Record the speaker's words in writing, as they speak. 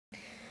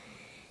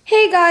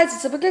Hey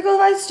guys, it's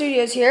Light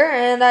Studios here,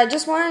 and I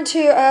just wanted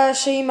to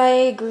show you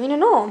my green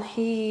anole.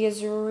 He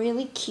is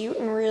really cute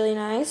and really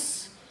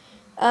nice.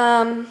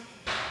 I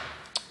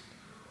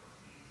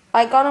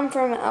got him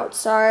from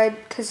outside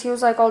because he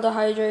was like all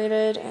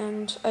dehydrated,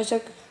 and I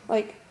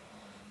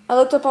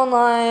looked up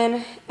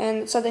online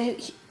and it said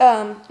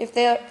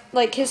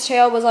that his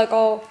tail was like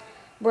all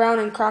brown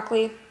and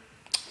crackly.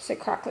 I say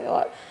crackly a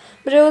lot,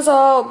 but it was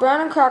all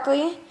brown and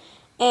crackly,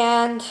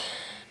 and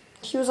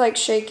he was like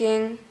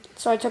shaking.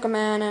 So I took him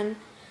in and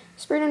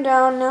sprayed him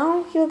down.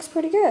 Now he looks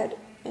pretty good.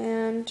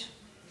 And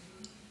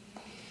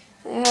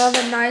I have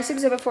a nice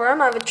exhibit for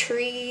him. I have a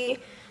tree,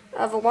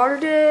 I have a water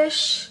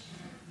dish,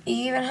 I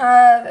even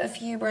have a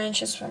few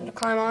branches for him to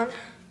climb on.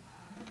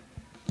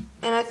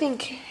 And I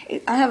think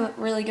I have it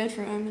really good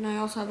for him. And I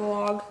also have a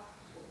log.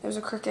 There's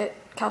a cricket,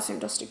 calcium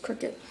dusted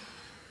cricket.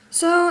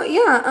 So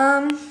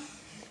yeah,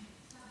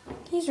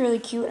 he's really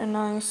cute and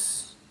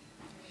nice.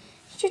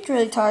 He's just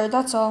really tired,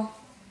 that's all.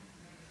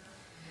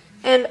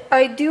 And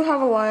I do have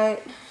a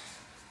light.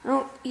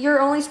 You're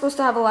only supposed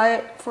to have a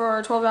light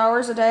for 12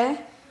 hours a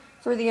day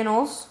for the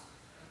anoles.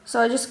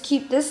 So I just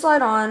keep this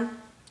light on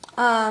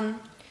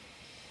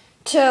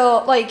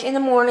till like in the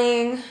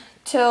morning,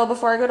 till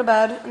before I go to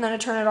bed, and then I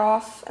turn it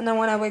off. And then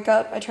when I wake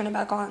up, I turn it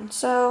back on.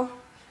 So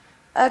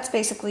that's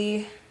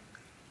basically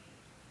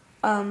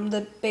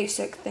the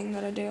basic thing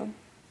that I do.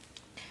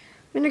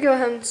 I'm gonna go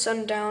ahead and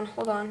sun down.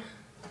 Hold on.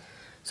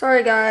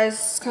 Sorry guys,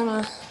 it's kind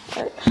of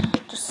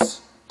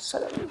just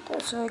set it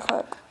this really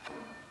quick.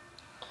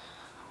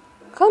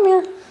 Come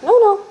here.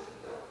 No.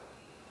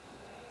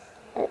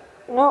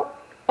 No.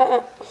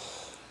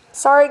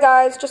 Sorry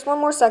guys, just one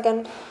more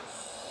second.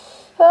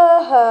 Go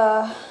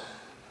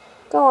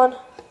on.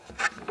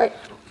 Right.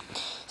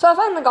 So I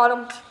finally got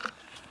him.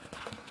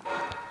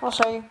 I'll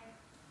show you.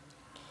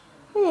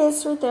 There he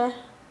is, right there.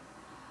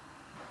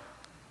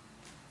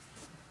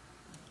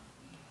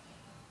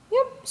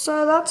 Yep,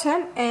 so that's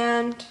him,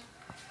 and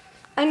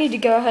I need to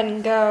go ahead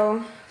and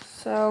go.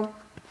 So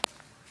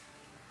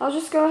I'll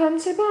just go ahead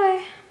and say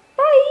bye.